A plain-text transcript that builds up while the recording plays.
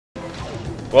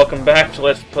Welcome back to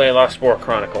Let's Play Lost War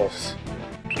Chronicles.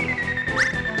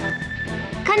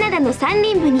 カナダの山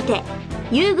林部にて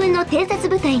友軍の偵察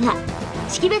部隊が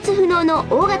識別不能の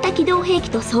大型機動兵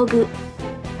器と遭遇。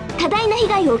多大な被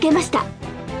害を受けました。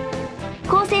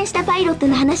交戦したパイロット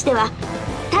の話では、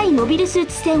対モビルスー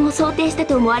ツ戦を想定した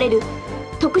と思われる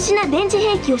特殊な電磁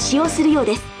兵器を使用するよう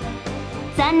です。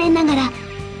残念ながら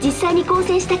実際に交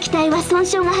戦した機体は損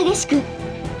傷が激しく、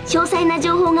詳細な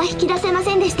情報が引き出せま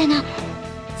せんでしたが、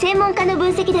専門家の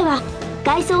分析では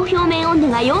外装表面温度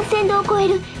が4000度を超え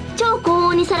る超高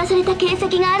温にさらされた形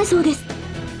跡があるそうです。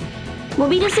モ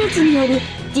ビルスーツによる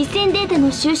実戦データ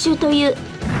の収集という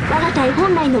我が隊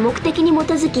本来の目的に基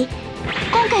づき、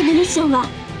今回のミッションは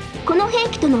この兵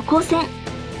器との交戦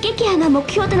撃破が目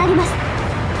標となります。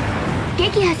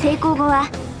撃破成功後は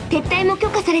撤退も許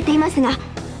可されていますが、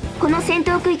この戦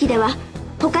闘区域では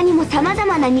他にも様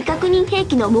々な未確認兵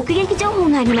器の目撃情報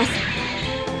があります。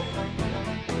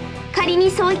仮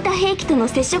にそういった兵器との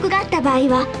接触があった場合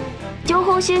は、情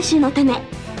報収集のため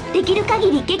できる限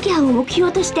り撃破を目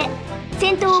標として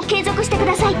戦闘を継続してく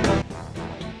ださい。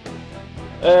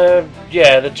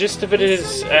Yeah, the gist of it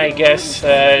is, I guess,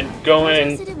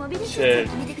 going to...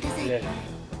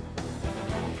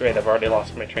 Great, I've already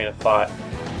lost my train of thought.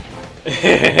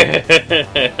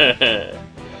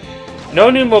 No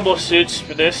new mobile suits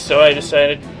for this, so I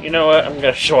decided, you know what, I'm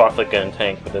gonna show off the gun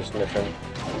tank for this mission.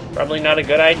 Probably not a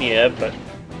good idea, but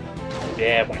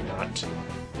yeah, why not?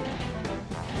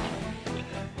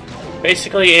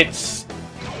 Basically, it's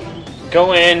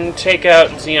go in, take out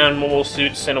Xeon mobile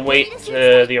suits, and await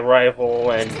the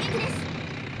arrival and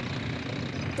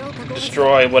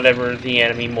destroy whatever the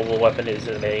enemy mobile weapon is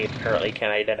that they apparently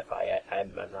can't identify yet.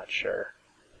 I'm not sure.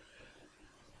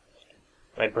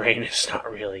 My brain is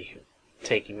not really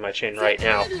taking much in right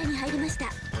now.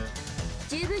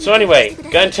 So anyway,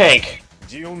 gun tank.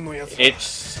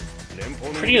 It's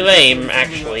pretty lame,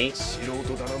 actually. It's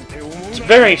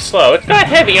very slow. It's got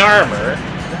heavy armor.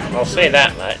 I'll say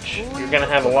that much. You're gonna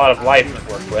have a lot of life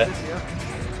to work with.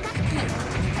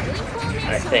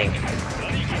 I think.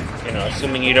 You know,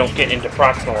 assuming you don't get into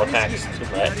proximal attacks too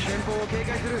much.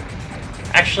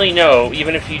 Actually, no.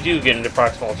 Even if you do get into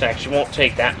proximal attacks, you won't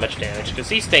take that much damage, because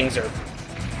these things are...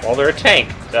 well, they're a tank.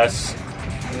 Thus,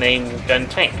 named gun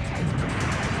tank.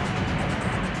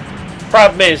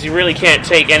 Problem is, you really can't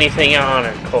take anything on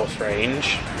at close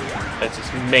range. That's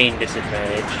its main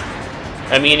disadvantage.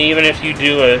 I mean, even if you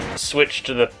do a switch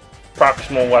to the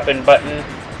proximal weapon button,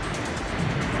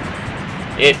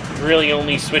 it really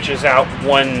only switches out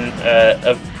one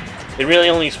it really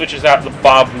only switches out the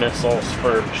bob missiles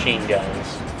for machine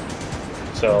guns.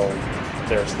 So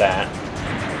there's that.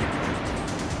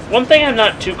 One thing I'm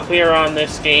not too clear on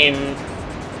this game,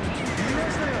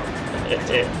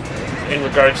 in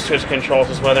regards to its controls,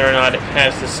 is whether or not it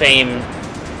has the same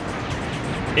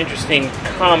interesting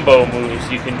combo moves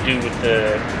you can do with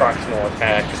the proximal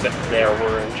attacks that there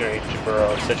were in Journey to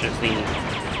Burrow, such as the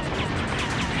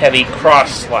heavy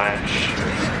cross slash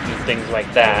and things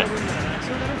like that.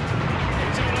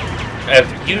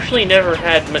 I've usually never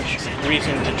had much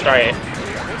reason to try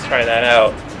that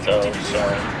out, though, so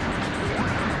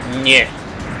yeah.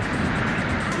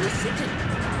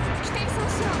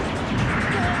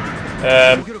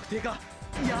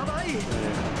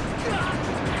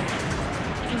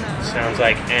 Sounds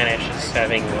like Anish is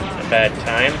having a bad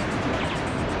time.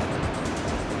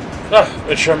 Oh,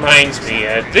 which reminds me,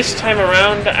 this time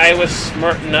around I was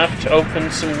smart enough to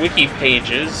open some wiki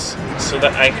pages so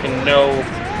that I can know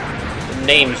the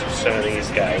names of some of these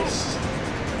guys.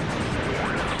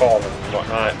 Call them and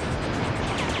whatnot.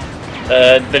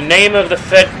 The name of the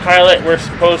Fed pilot we're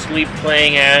supposedly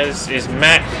playing as is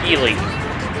Matt Healy.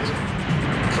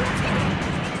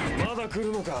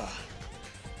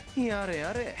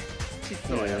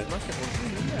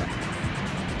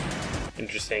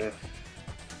 Interesting.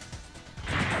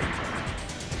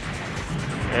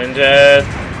 And,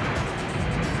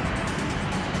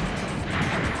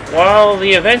 while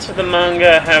the events of the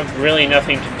manga have really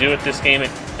nothing to do with this game,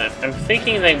 I'm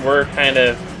thinking they were kind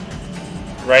of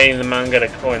writing the manga to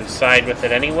coincide with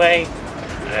it anyway.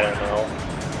 I don't know.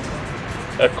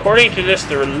 According to this,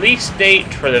 the release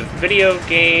date for the video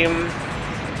game,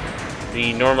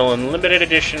 the normal and limited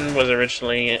edition, was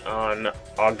originally on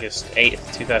August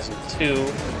 8th,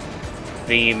 2002.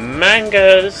 The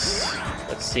mangas...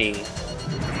 let's see.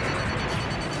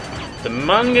 The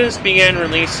mangas began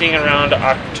releasing around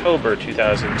October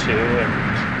 2002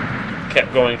 and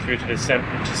kept going through to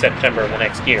September of the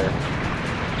next year.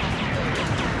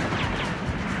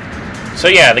 So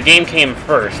yeah, the game came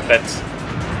first. That's...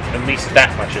 at least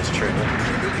that much is true.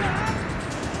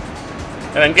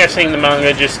 And I'm guessing the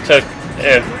manga just took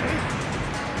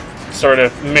sort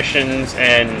of missions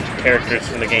and characters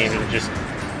from the game and just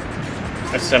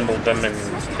assembled them, and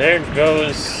there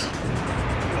goes...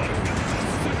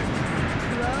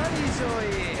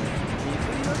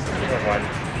 one.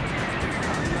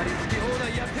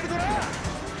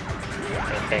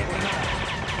 I think.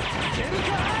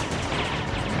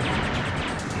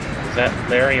 Is that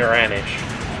Larry or Anish?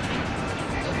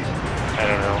 I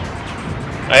don't know.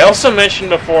 I also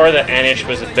mentioned before that Anish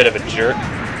was a bit of a jerk.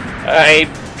 I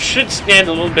should stand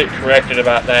a little bit corrected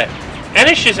about that.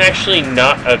 Anish is actually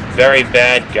not a very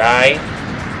bad guy,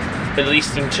 at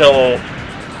least until,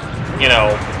 you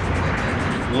know,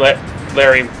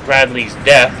 Larry Bradley's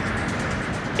death.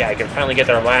 Yeah, I can finally get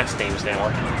their last names now.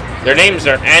 Their names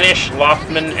are Anish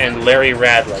Lothman and Larry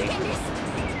Radley.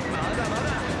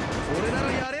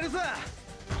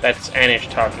 That's Anish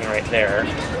talking right there.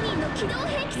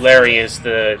 Larry is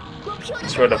the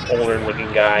sort of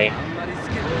older-looking guy.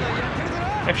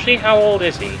 Actually, how old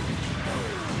is he?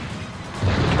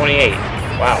 28.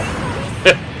 Wow.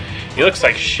 He looks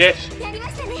like shit.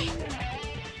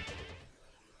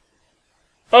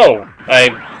 Oh, I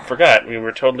forgot. We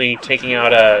were totally taking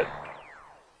out a...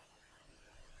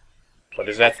 What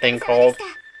is that thing called?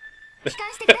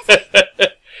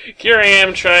 Here I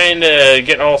am trying to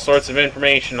get all sorts of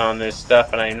information on this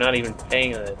stuff, and I'm not even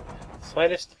paying the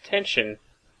slightest attention.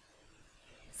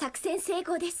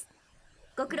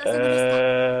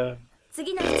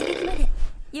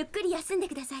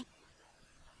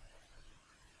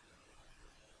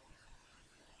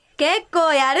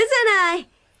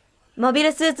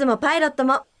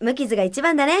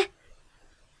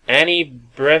 Annie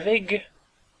Brevig,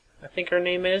 I think her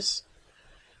name is.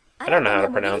 I don't know how to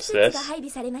pronounce this.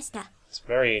 It's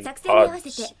very odd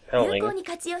spelling.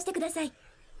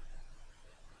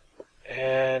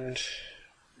 And...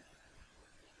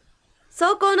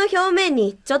 装甲の表面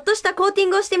にちょっとしたコーティン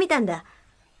グをしてみたんだ。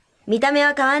見た目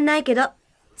は変わんないけど、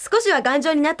少しは頑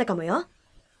丈になったかもよ。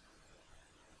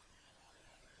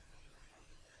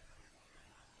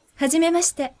はじめま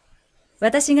して。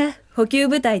私が補給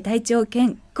部隊隊長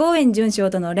兼高円准将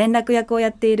との連絡役をや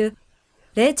っている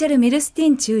レイチェル・ミルステ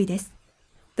ィン中尉です。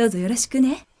どうぞよろしく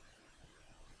ね。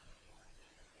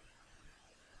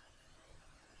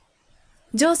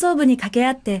上層部に掛け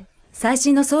合って最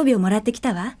新の装備をもらってき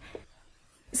たわ。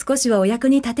少しはお役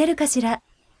に立てるかしら。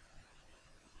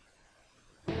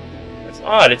That's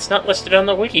odd. It's not listed on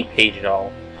the wiki page at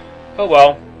all. Oh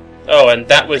well. Oh, and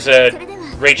that was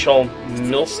Rachel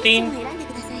Milstein?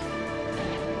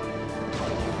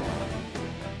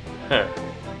 Huh.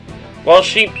 Well,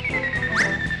 she...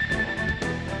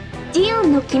 ジオ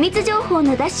ンの機密情報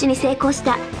の奪取に成功し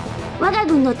た我が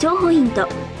軍の諜報員と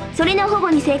それの保護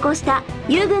に成功した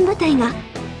友軍部隊が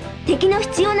敵の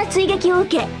執拗な追撃を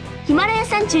受けヒマラヤ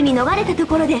山中に逃れたと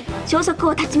ころで消息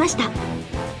を絶ちました。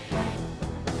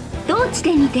同地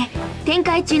点にて展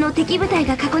開中の敵部隊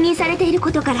が確認されている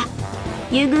ことから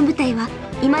友軍部隊は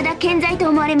未だ健在と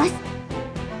思われます。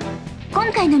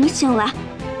今回のミッションは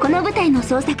この部隊の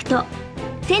捜索と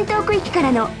戦闘区域か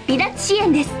らの離脱支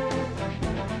援です。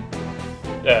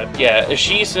Yeah,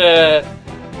 she's the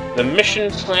mission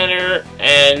planner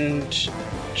and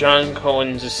John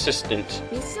Cohen's assistant.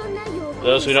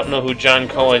 Those who don't know who John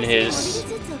Cohen is,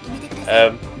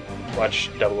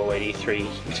 watch Pt.3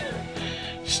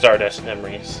 Stardust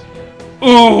Memories.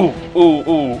 Ooh!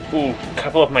 A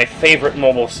couple of my favorite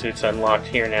mobile suits unlocked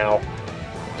here now.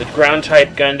 The ground-type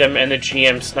Gundam and the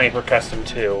GM Sniper Custom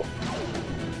 2.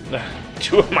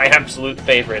 Two of my absolute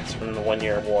favorites from the 1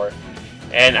 Year War.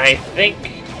 And I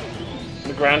think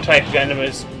the ground-type Gundam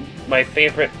is my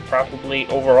favorite, probably,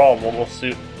 overall mobile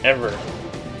suit ever.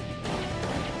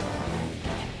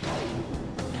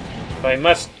 But I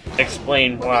must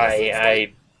explain why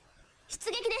I...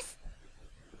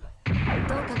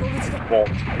 won't.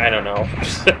 I don't know.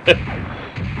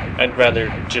 I'd rather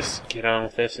just get on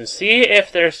with this and see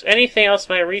if there's anything else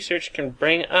my research can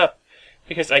bring up.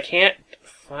 Because I can't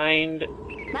find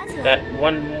that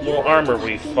one little armor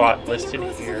we fought listed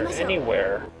here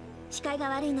anywhere.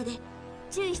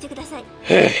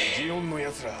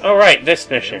 Alright, this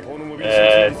mission.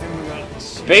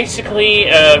 Basically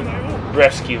a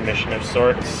rescue mission of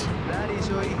sorts.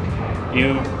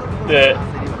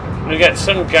 We got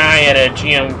some guy at a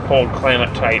GM cold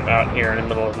climate type out here in the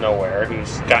middle of nowhere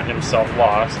who's gotten himself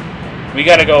lost. We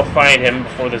gotta go find him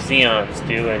before the Zeons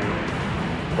do and,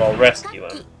 well, rescue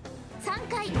him.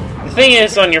 The thing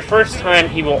is, on your first time,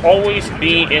 he will always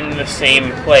be in the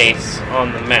same place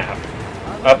on the map.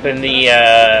 Up in the,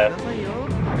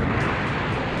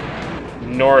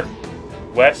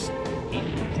 northwest?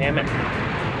 Damn it.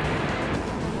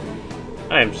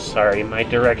 I'm sorry, my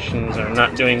directions are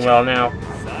not doing well now.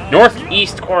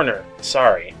 Northeast corner.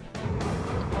 Sorry.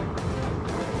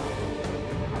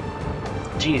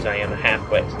 Jeez, I am a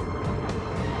halfwit.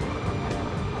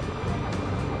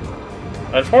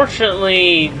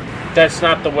 Unfortunately, that's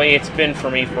not the way it's been for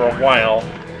me for a while.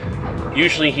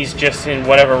 Usually he's just in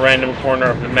whatever random corner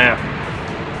of the map.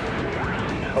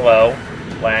 Hello,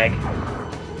 lag.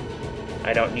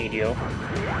 I don't need you.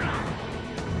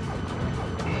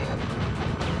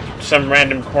 Some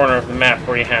random corner of the map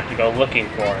where you have to go looking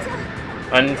for him.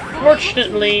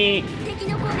 Unfortunately,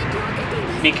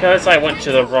 because I went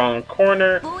to the wrong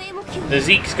corner, the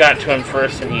Zeke's got to him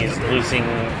first and he's losing...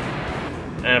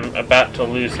 I'm about to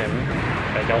lose him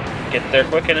if I don't get there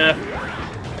quick enough.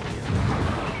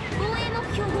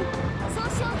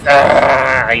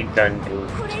 Ah, I done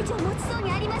goofed.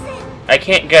 I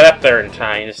can't get up there in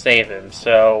time to save him,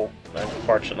 so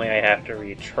unfortunately I have to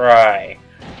retry.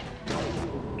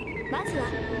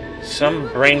 Some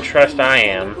brain trust I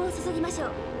am.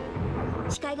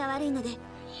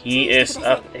 He is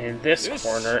up in this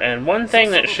corner, and one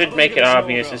thing that should make it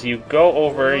obvious is you go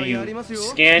over, you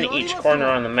scan each corner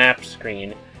on the map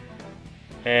screen,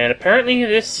 and apparently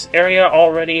this area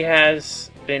already has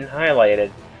been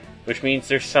highlighted, which means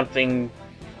there's something,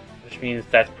 which means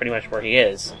that's pretty much where he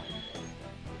is.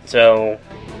 So,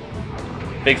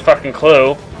 big fucking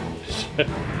clue.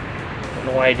 Don't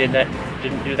know why I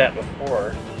didn't do that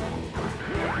before.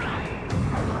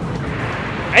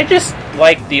 I just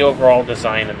like the overall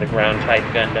design of the ground-type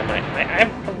Gundam. I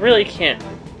really can't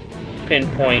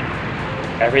pinpoint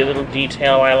every little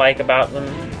detail I like about them.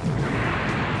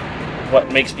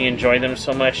 What makes me enjoy them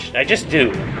so much. I just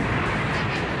do.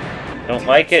 Don't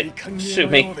like it? Sue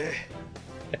me.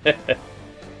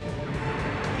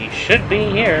 He should be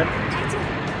here.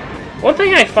 One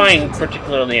thing I find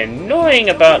particularly annoying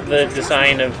about the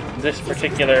design of this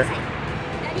particular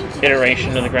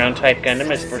iteration of the ground-type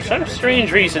Gundam is, for some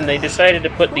strange reason, they decided to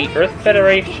put the Earth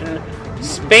Federation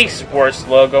Space Force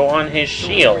logo on his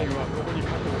shield.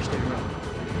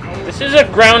 This is a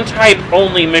ground-type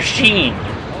only machine.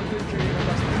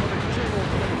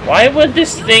 Why would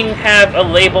this thing have a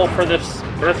label for the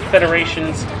Earth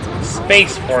Federation's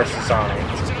Space Forces on it?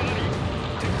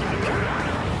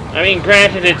 I mean,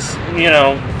 granted, it's, you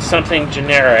know, something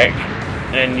generic,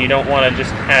 and you don't want to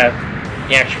just have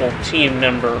the actual team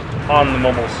number on the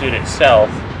mobile suit itself.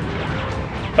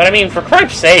 But I mean, for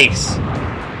cripe's sakes,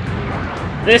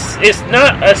 this is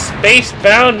not a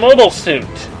space-bound mobile suit.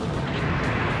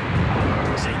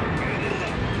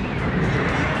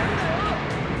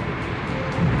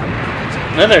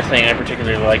 Another thing I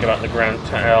particularly like about the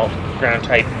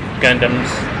ground-type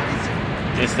Gundams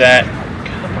is that...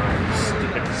 Come on,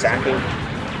 stupid Zaku.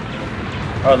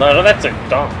 Oh no, that's a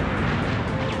dog.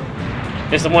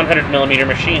 Is the 100mm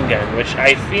machine gun, which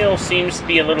I feel seems to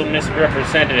be a little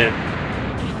misrepresented.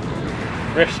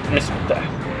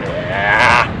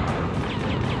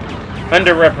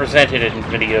 Underrepresented in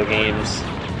video games.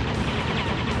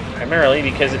 Primarily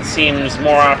because it seems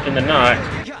more often than not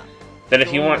that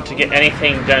if you want to get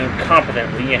anything done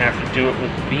competently, you have to do it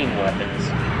with beam weapons.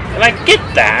 And I get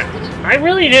that, I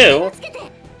really do,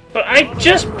 but I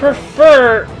just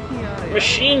prefer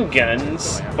machine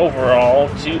guns overall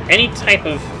to any type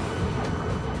of,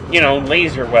 you know,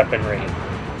 laser weaponry.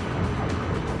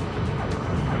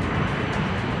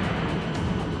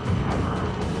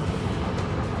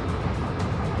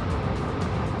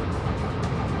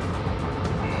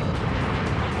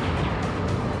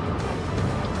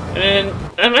 And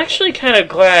I'm actually kind of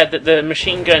glad that the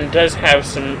machine gun does have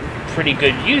some pretty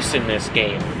good use in this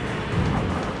game.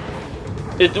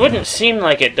 It wouldn't seem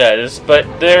like it does, but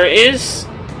there is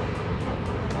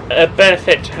a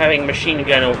benefit to having machine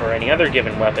gun over any other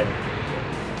given weapon.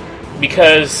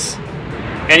 Because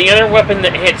any other weapon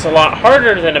that hits a lot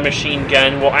harder than a machine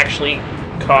gun will actually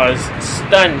cause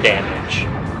stun damage.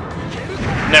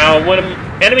 Now, when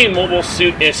an enemy mobile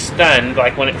suit is stunned,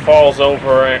 like when it falls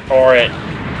over or it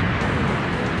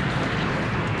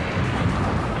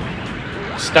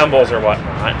stumbles or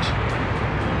whatnot,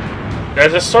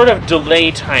 there's a sort of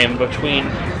delay time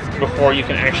before you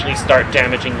can actually start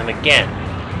damaging them again.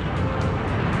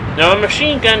 Now, a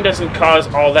machine gun doesn't cause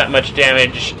all that much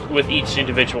damage with each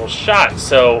individual shot,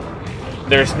 so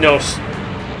there's no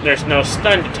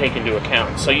stun to take into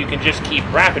account. So you can just keep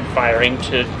rapid firing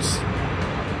to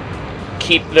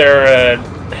keep their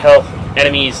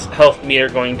enemies' health meter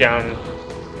going down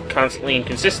constantly and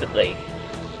consistently.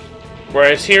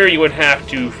 Whereas here you would have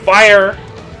to fire,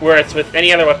 whereas with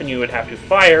any other weapon you would have to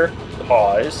fire,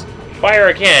 pause, fire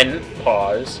again,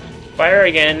 pause, fire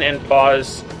again, and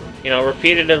pause you know,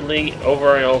 repeatedly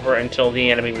over and over until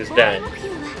the enemy was done.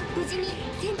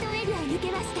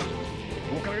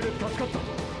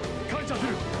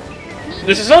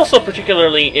 This is also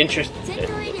particularly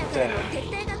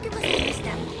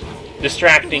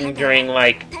distracting during,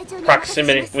 like,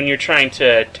 proximity, when you're trying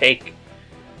to take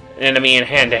an enemy in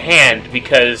hand-to-hand,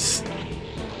 because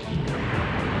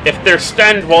if they're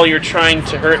stunned while you're trying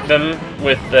to hurt them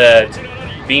with the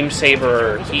beam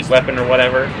saber or heat weapon or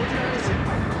whatever,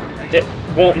 it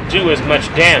won't do as much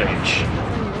damage.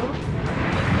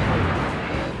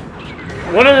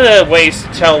 One of the ways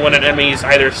to tell when an enemy is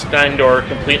either stunned or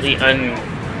completely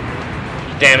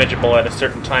undamageable at a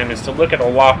certain time is to look at a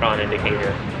lock-on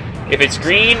indicator. If it's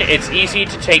green, it's easy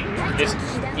to take this.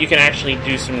 You can actually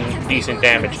do some decent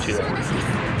damage to them.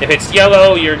 If it's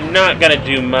yellow, you're not gonna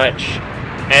do much,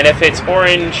 and if it's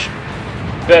orange,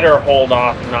 better hold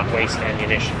off and not waste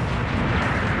ammunition.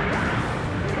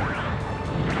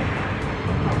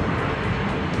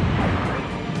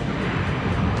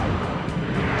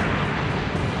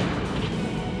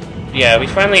 Yeah, we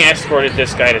finally escorted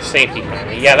this guy to safety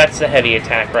finally. Yeah, that's the heavy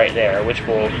attack right there, which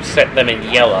will set them in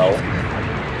yellow.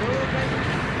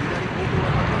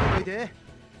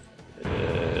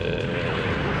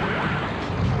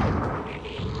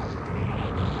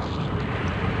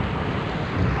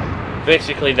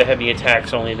 Basically, the heavy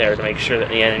attack's only there to make sure that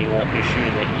the enemy won't be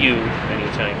shooting at you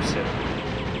anytime soon.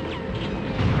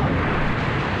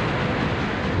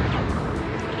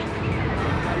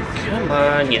 Come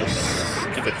on, you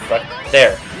stupid fuck.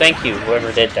 There. Thank you,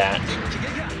 whoever did that.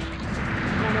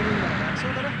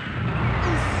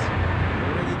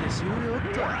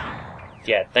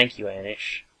 Yeah, thank you,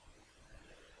 Anish.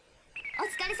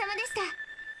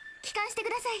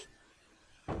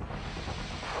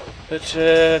 But,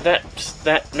 that's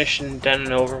that mission done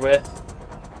and over with.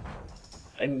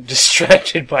 I'm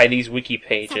distracted by these wiki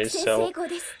pages, so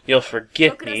you'll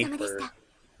forgive me for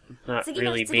not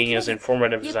really being as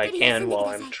informative as I can while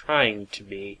I'm trying to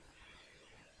be.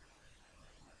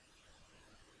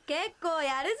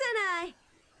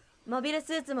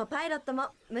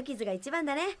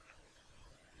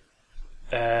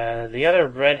 The other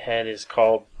redhead is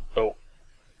called... Oh.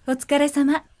 お疲れ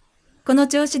様。この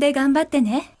調子で頑張って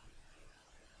ね。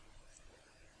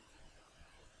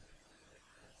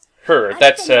Her,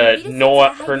 that's,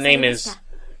 Noah, her name is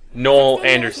Noel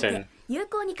Anderson.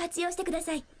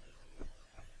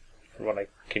 From what I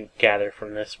can gather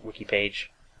from this wiki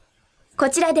page. こ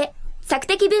ちらで索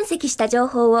敵分析した情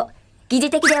報を疑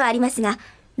似的ではありますが、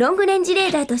ロングレンジレ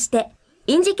ーダーとして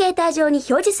インジケーター上に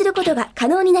表示することが可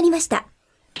能になりました。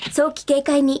早期警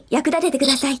戒に役立ててく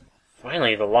ださい。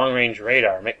Finally, the long-range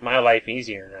radar make my life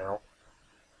easier now.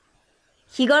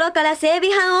 日頃から整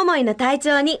備班思いの隊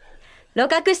長に露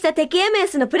獲した敵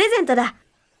MS のプレゼントだ。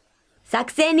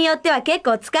作戦によっては結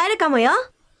構使えるかもよ。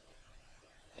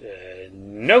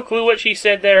No clue what she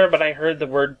said there, but I heard the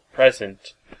word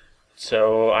present.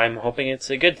 So I'm hoping it's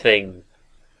a good thing.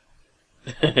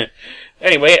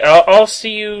 Anyway, I'll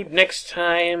see you next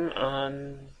time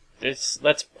on this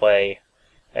Let's Play.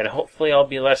 And hopefully I'll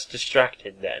be less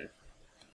distracted then.